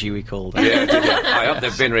 Pantless Angie, we called her. Yeah, did you? I hope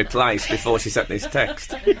they've been replaced before she sent this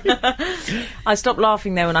text. I stopped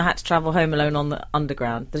laughing though when I had to travel home alone on the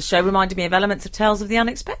Underground. The show reminded me of elements of Tales of the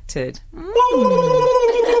Unexpected.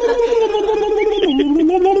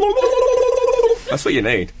 That's what you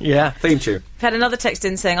need. Yeah. Theme tune. I've had another text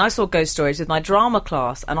in saying, I saw ghost stories with my drama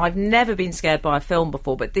class and I've never been scared by a film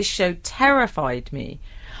before, but this show terrified me.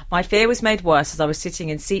 My fear was made worse as I was sitting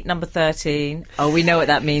in seat number 13. Oh, we know what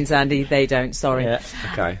that means, Andy. They don't, sorry. Yeah.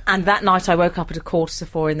 Okay. And that night I woke up at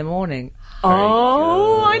 3:45 in the morning.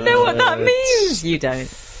 Oh, I know what that means. You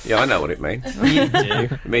don't. Yeah, I know what it means. You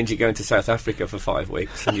do. It means you're going to South Africa for 5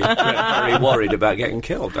 weeks and you're very worried about getting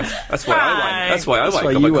killed. That's why I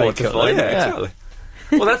wake up at 4:45. Yeah, exactly.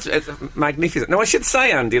 Well, that's magnificent. Now, I should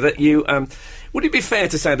say, Andy, that you... would it be fair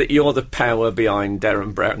to say that you're the power behind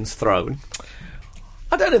Darren Brown's throne?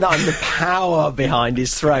 I don't know that I'm the power behind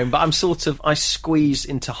his throne, but I'm sort of... I squeeze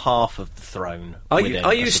into half of the throne. Are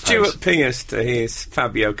you Stuart Pearce to his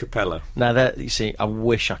Fabio Capello? Now, that, you see, I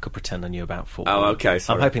wish I could pretend I knew about football. Oh, okay,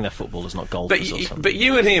 sorry. I'm hoping that footballers, not golfers or something. But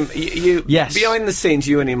you and him, yes. behind the scenes,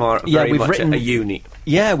 you and him are very much a unit.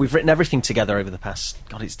 Yeah, we've written everything together over the past...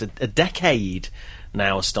 God, it's a decade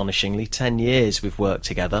now, astonishingly. 10 years we've worked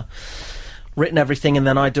together. Written everything, and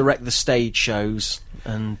then I direct the stage shows.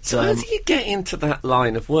 And so how do you get into that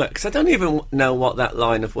line of work? Because I don't even know what that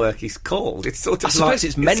line of work is called. It's sort of I suppose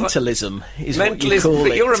it's mentalism, is what you call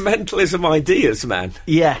but it. You're a mentalism ideas man.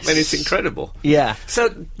 Yes. I mean, it's incredible. Yeah. So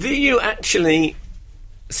do you actually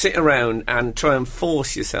sit around and try and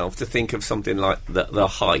force yourself to think of something like the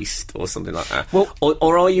heist or something like that? Well,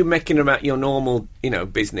 or are you making about your normal,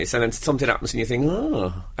 business, and then something happens and you think,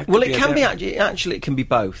 well, it can be actually it can be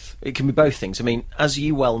both. It can be both things. I mean, as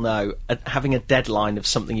you well know, having a deadline of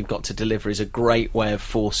something you've got to deliver is a great way of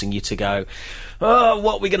forcing you to go, oh,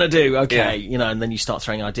 what are we going to do? Okay, and then you start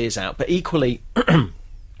throwing ideas out. But equally,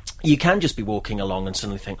 you can just be walking along and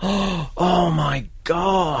suddenly think, oh my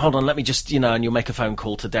God, hold on, let me just, and you'll make a phone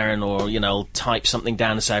call to Darren, or, type something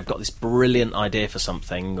down and say, I've got this brilliant idea for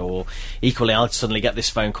something, or equally, I'll suddenly get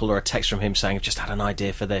this phone call or a text from him saying, I've just had an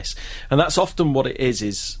idea for this. And that's often what it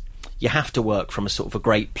is you have to work from a sort of a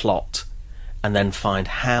great plot and then find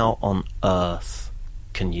how on earth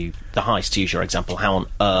can you, the heist, to use your example, how on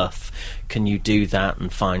earth can you do that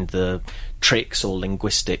and find the tricks or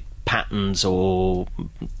linguistic patterns or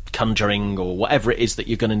conjuring or whatever it is that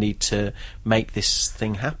you're going to need to make this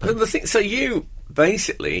thing happen. So you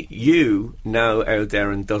know how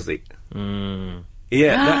Darren does it.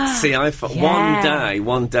 Yeah, that's I thought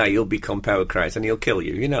one day he'll become power crazy and he'll kill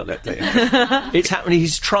you. You know that, do you? It's happened.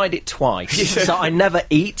 He's tried it twice. So I never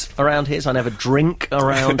eat around his. I never drink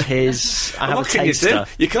around his. I have a taster. Can you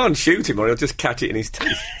do? You can't shoot him or he'll just catch it in his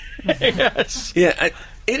teeth. Yes. Yeah.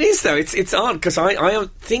 It is, though. It's odd, because I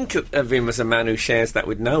think of him as a man who shares that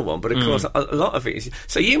with no one, but of course a lot of it is...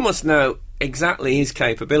 So you must know exactly his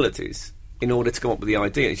capabilities in order to come up with the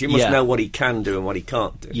ideas. You must know what he can do and what he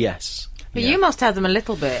can't do. Yes. But you must have them a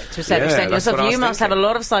little bit, to a certain extent yourself. You must have a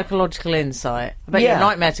lot of psychological insight. I bet you're a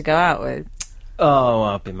nightmare to go out with. Oh,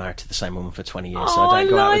 I've been married to the same woman for 20 years, so I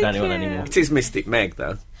don't go out with anyone anymore. It is Mystic Meg,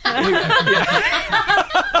 though.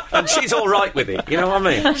 And she's all right with it, you know what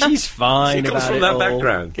I mean? She's fine. She comes from that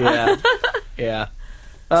background. Yeah. Yeah.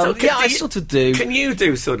 I sort of do. Can you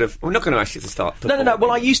do sort of... I'm not going to ask you to start... No.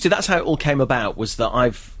 Well, I used to. That's how it all came about, was that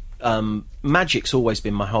I've... magic's always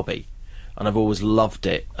been my hobby, and I've always loved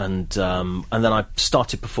it. And then I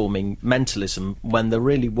started performing mentalism when there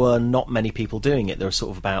really were not many people doing it. There were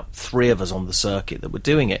sort of about 3 of us on the circuit that were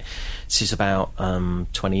doing it. This is about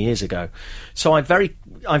 20 years ago. So I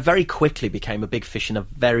very quickly became a big fish in a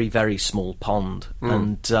very, very small pond.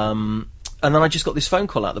 And then I just got this phone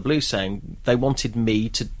call out of the blue saying they wanted me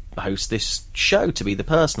to host this show, to be the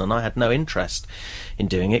person, and I had no interest in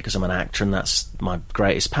doing it because I'm an actor and that's my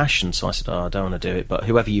greatest passion. So I said, I don't want to do it, but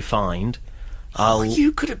whoever you find,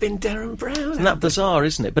 you could have been Darren Brown. Isn't that bizarre,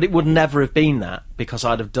 isn't it? But it would never have been that, because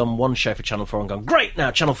I'd have done one show for Channel 4 and gone, great, now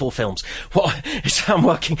Channel 4 films. I'm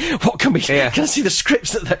working. What can we... Yeah. Can I see the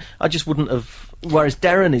scripts? I just wouldn't have... Whereas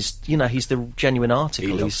Darren is, he's the genuine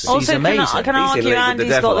article. He's amazing. Can I argue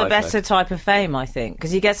Andy's got the better type of fame, I think, because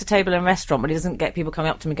he gets a table in a restaurant, but he doesn't get people coming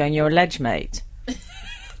up to him going, you're a ledge mate.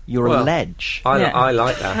 You're a ledge. I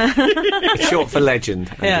like that. It's short for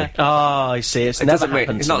legend. Yeah. Oh, I see. It's never happened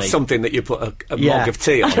to me. It's not something that you put a mug of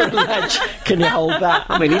tea on. Ledge. Can you hold that?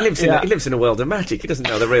 I mean, he lives in a world of magic. He doesn't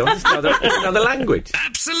know the real. He doesn't know the language.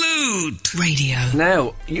 Absolute Radio.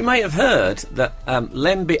 Now, you may have heard that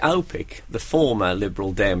Lembit Opik, the former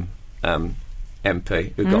Liberal Dem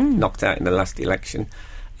MP who got knocked out in the last election,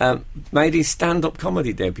 made his stand-up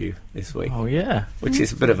comedy debut this week. Oh, yeah. Which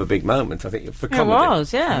is a bit of a big moment, I think, for comedy. It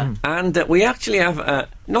was, yeah. And we actually have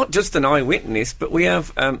not just an eyewitness, but we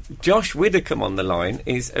have Josh Widdicombe on the line,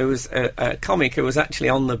 who was a comic who was actually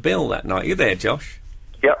on the bill that night. You there, Josh?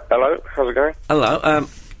 Yeah, hello. How's it going? Hello.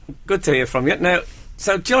 Good to hear from you. Now,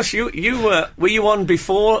 so Josh, were you on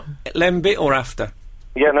before Lembit or after?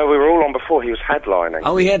 Yeah, no, we were all on before. He was headlining.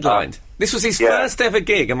 Oh, he headlined. This was his first ever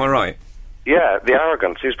gig, am I right? Yeah, the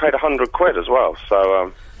arrogance. He was paid £100 as well,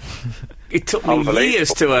 so... It took me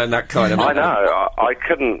years to earn that kind of money. I know. I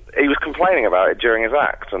couldn't... He was complaining about it during his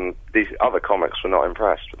act, and these other comics were not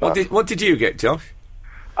impressed with that. What did you get, Josh?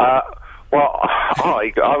 Well,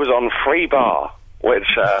 I was on free bar, which...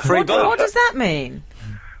 Free bar? What does that mean?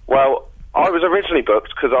 Well, I was originally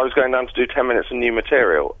booked because I was going down to do 10 minutes of new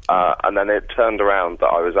material, and then it turned around that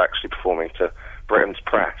I was actually performing to Britain's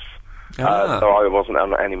press. So I wasn't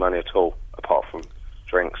on any money at all, apart from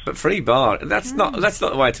drinks. But free bar, that's not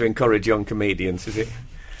the way to encourage young comedians, is it?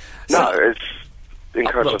 No, it's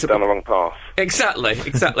encouraged us down the wrong path. Exactly.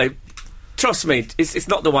 Trust me, it's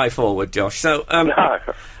not the way forward, Josh. So, No.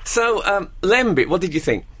 So, Lembit, what did you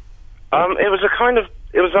think? It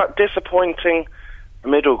was that disappointing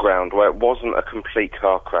middle ground where it wasn't a complete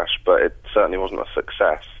car crash, but it certainly wasn't a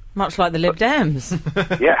success. Much like the Lib Dems.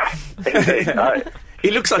 Yeah, indeed. He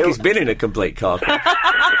looks like he's been in a complete car crash.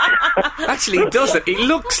 Actually, he doesn't. He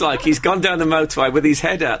looks like he's gone down the motorway with his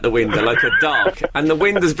head out the window like a dog, and the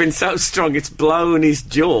wind has been so strong it's blown his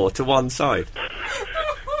jaw to one side.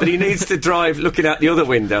 That he needs to drive looking out the other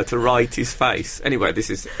window to right his face. Anyway, this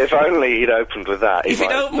is... If only he'd opened with that. If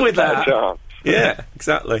he'd opened with that... Yeah,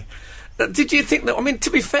 exactly. Did you think that... I mean, to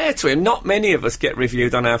be fair to him, not many of us get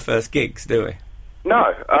reviewed on our first gigs, do we?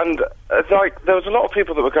 No, and there was a lot of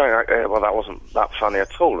people that were going, well, that wasn't that funny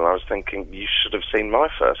at all, and I was thinking, you should have seen my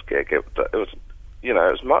first gig. It was, it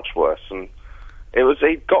was much worse, and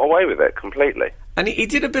he got away with it completely. And he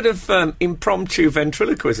did a bit of impromptu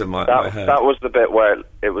ventriloquism, I heard. That was the bit where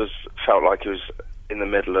it felt like he was in the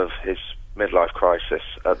middle of his midlife crisis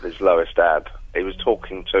at his lowest ebb. He was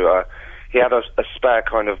talking to he had a spare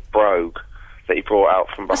kind of brogue that he brought out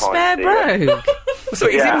from behind. A spare brogue? So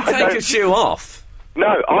he didn't take his shoe off? No,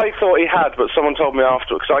 I thought he had, but someone told me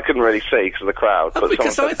afterwards, because I couldn't really see because of the crowd. Oh,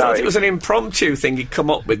 because I thought it was an impromptu thing he'd come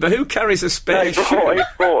up with, but who carries a spare shoe?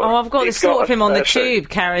 I've got this thought of him on the tube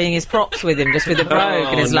carrying his props with him, just with a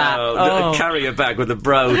brogue in his lap. A carrier bag with a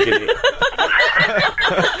brogue in it.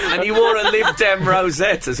 And he wore a Lib Dem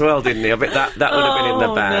rosette as well, didn't he? I bet that would have been in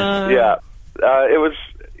the bag. No.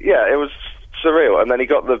 Yeah, it was surreal, and then he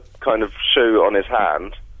got the kind of shoe on his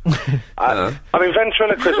hand. I mean,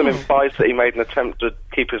 ventriloquism implies that he made an attempt to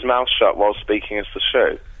keep his mouth shut while speaking as the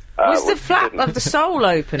shoe. Was the flap of the soul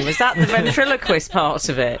open? Was that the ventriloquist part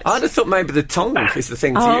of it? I'd have thought maybe the tongue is the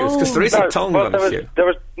thing to use, because there is a tongue on the shoe. There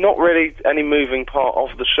was not really any moving part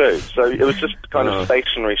of the shoe, so it was just kind of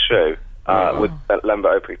stationary shoe with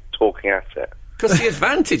Lembit Opik talking at it. Because the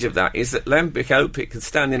advantage of that is that Lembit Opik could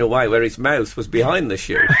stand in a way where his mouth was behind the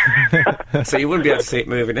shoe. So you wouldn't be able to see it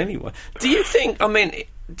moving anyway. Do you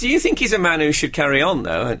think he's a man who should carry on,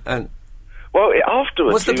 though? And well,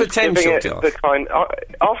 afterwards... What's the potential, Josh?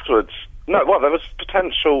 Afterwards... No, well, there was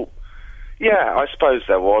potential... Yeah, I suppose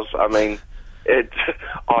there was. I mean,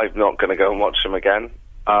 I'm not going to go and watch him again.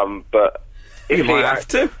 But... You might have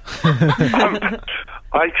to.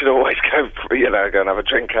 I could always go and have a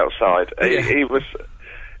drink outside. Yeah. He was...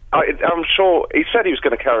 I'm sure... He said he was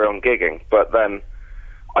going to carry on gigging, but then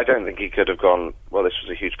I don't think he could have gone, well, this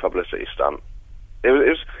was a huge publicity stunt. There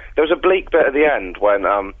was a bleak bit at the end when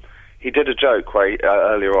he did a joke where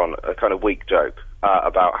earlier on, a kind of weak joke,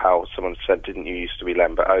 about how someone said, didn't you used to be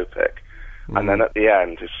Lembit Opik? And then at the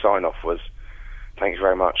end, his sign-off was, thank you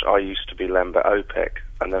very much, I used to be Lembit Opik.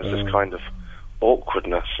 And there was this kind of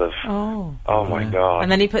awkwardness of, oh my God.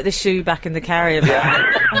 And then he put the shoe back in the carrier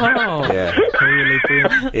bag.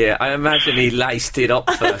 Yeah, I imagine he laced it up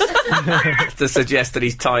first to suggest that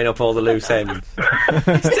he's tying up all the loose ends.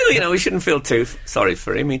 Still, we shouldn't feel too sorry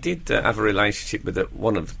for him. He did have a relationship with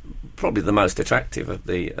one of probably the most attractive of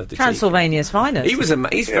the Transylvania's finest.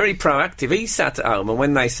 He's very proactive. He sat at home, and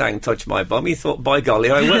when they sang "Touch My Bum," he thought, "By golly,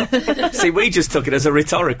 I will." See, we just took it as a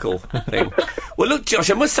rhetorical thing. Well, look, Josh,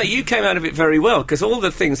 I must say you came out of it very well, because all the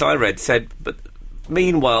things I read said, but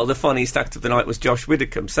meanwhile, the funniest act of the night was Josh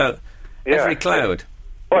Widdicombe. So every cloud.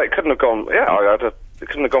 Well, it couldn't have gone. Yeah, it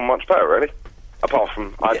couldn't have gone much better, really. Apart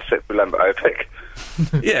from I'd sit with Lembit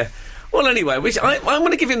Opik. Yeah. Well, anyway, I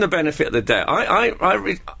want to give him the benefit of the doubt.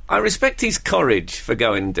 I respect his courage for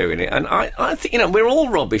going and doing it, and I think we're all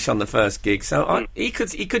rubbish on the first gig, so he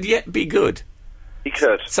could yet be good. He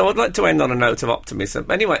could. So I'd like to end on a note of optimism.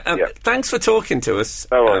 Anyway, thanks for talking to us,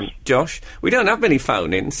 Josh. We don't have many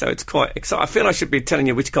phone-ins, so it's quite exciting. I feel I should be telling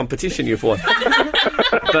you which competition you've won,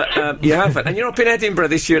 but you haven't. And you're up in Edinburgh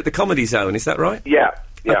this year at the Comedy Zone, is that right? Yeah.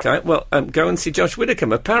 Okay. Well, go and see Josh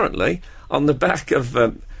Widdicombe. Apparently, on the back of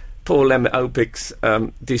poor Lembit Opik's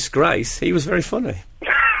disgrace, he was very funny.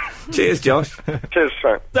 Cheers, Josh. Cheers,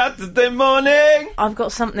 Frank. Saturday morning. I've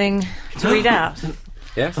got something to read out.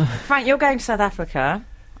 Yes? Frank, you're going to South Africa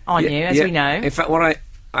aren't you, as we know? In fact, what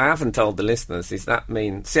I haven't told the listeners is that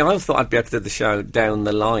means... See, I thought I'd be able to do the show down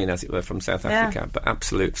the line, as it were, from South Africa, but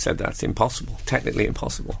Absolute said that's impossible, technically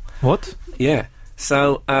impossible. What? Yeah.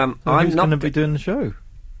 So, I'm who's not... going to be doing the show?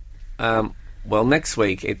 Well, next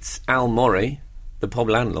week it's Al Murray, the pub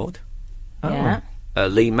landlord. Yeah.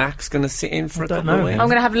 Lee Mack's going to sit in for a couple of weeks. I'm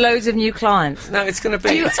going to have loads of new clients. No, it's going to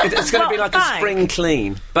be it's going to be like a spring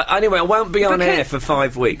clean. But anyway, I won't be on air for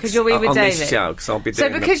 5 weeks. Because you'll be with on David. This show, because I'll be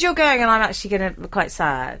doing. So because you're going, and I'm actually going to be quite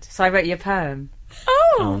sad. So I wrote you a poem.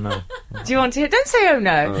 Oh no! Do you want to hear? Don't say oh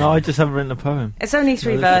no. No, I just haven't written a poem. It's only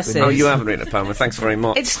 3 verses. Oh, you haven't written a poem. Well, thanks very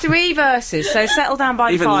much. It's 3 verses. So settle down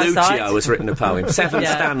by Even the fireside. Lucio has written a poem. 7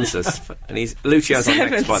 stanzas, and Lucio's on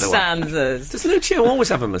next, by the way. 7 stanzas. Does Lucio always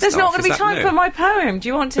have a moustache? There's not going to be time for my poem. Do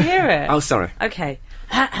you want to hear it? Oh, sorry. Okay.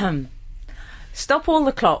 Stop all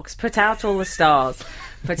the clocks. Put out all the stars.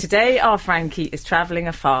 For today our Frankie is travelling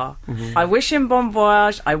afar. Mm-hmm. I wish him bon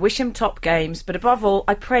voyage. I wish him top games. But above all,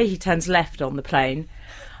 I pray he turns left on the plane.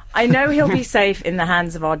 I know he'll be safe in the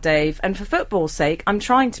hands of our Dave, and for football's sake, I'm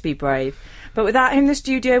trying to be brave. But without him, the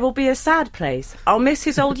studio will be a sad place. I'll miss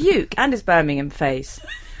his old uke and his Birmingham face.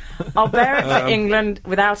 I'll bear it for England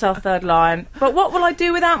without our third lion. But what will I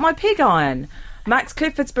do without my pig iron? Max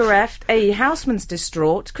Clifford's bereft, A.E. Houseman's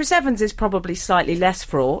distraught, Chris Evans is probably slightly less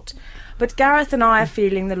fraught. But Gareth and I are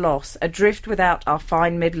feeling the loss, adrift without our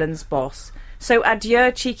fine Midlands boss. So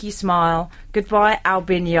adieu, cheeky smile. Goodbye,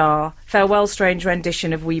 Albin Yar. Farewell, strange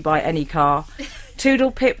rendition of We Buy Any Car.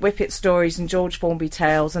 Toodle, Pip, Whippet stories and George Formby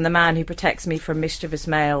tales, and the man who protects me from mischievous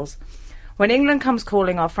males. When England comes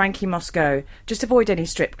calling, our Frankie must go. Just avoid any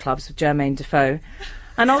strip clubs with Jermaine Defoe.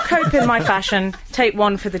 And I'll cope in my fashion. Take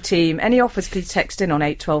one for the team. Any offers, please text in on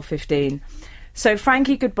 81215. So,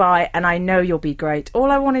 Frankie, goodbye, and I know you'll be great. All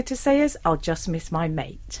I wanted to say is, I'll just miss my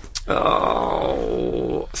mate.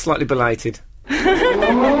 Oh, slightly belated. There's a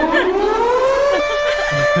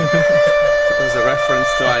reference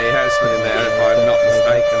to A.E. Houseman in there, if I'm not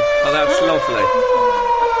mistaken. Oh, that's lovely.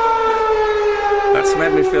 That's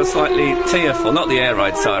made me feel slightly tearful. Not the air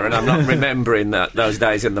raid siren. I'm not remembering those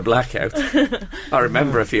days in the blackout. I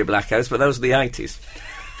remember a few blackouts, but those were the 80s.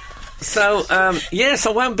 So yes,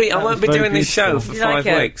 I won't be doing this show for 5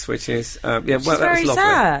 weeks, which is that was lovely.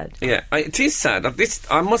 Sad. Yeah, it is sad.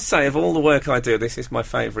 I must say, of all the work I do, this is my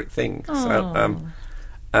favourite thing. Aww.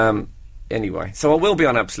 So anyway, so I will be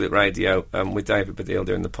on Absolute Radio with David Baddiel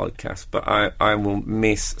doing the podcast, but I will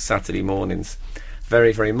miss Saturday mornings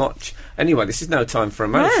very, very much. Anyway, this is no time for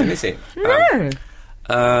emotion, is it?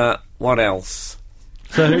 No. What else?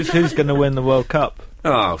 So who's going to win the World Cup?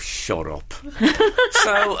 Oh, shut up.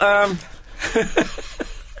 So,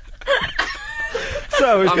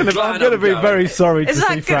 So I'm going to be very sorry to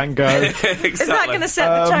see Frank go. Exactly. Is that going to set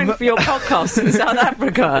the tone for your podcast in South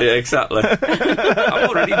Africa? Yeah, exactly. I'm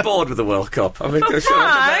already bored with the World Cup. I mean,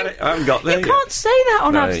 I haven't got there You yet. can't say that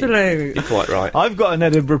on Absolute. You're quite right. I've got an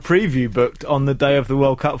Edinburgh preview booked on the day of the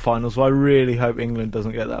World Cup final, so I really hope England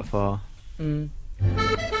doesn't get that far.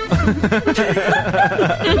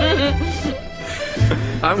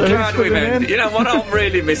 I'm glad we've ended. You know what I'm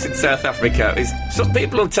really missing South Africa is some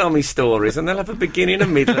people will tell me stories and they'll have a beginning, a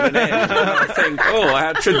middle and an end. And I think, oh,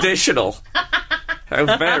 how traditional. How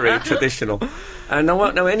very traditional. And I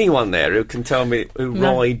won't know anyone there who can tell me who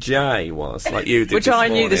Roy J was, like you did Which I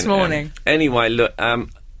knew this morning. Anyway, look,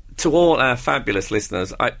 to all our fabulous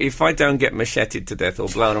listeners, if I don't get macheted to death or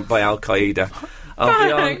blown up by Al-Qaeda, I'll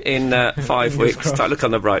be on in 5 weeks. Look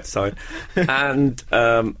on the bright side. And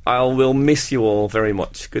I will miss you all very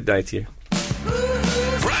much. Good day to you.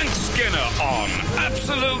 Frank Skinner on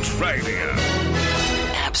Absolute Radio.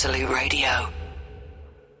 Absolute Radio.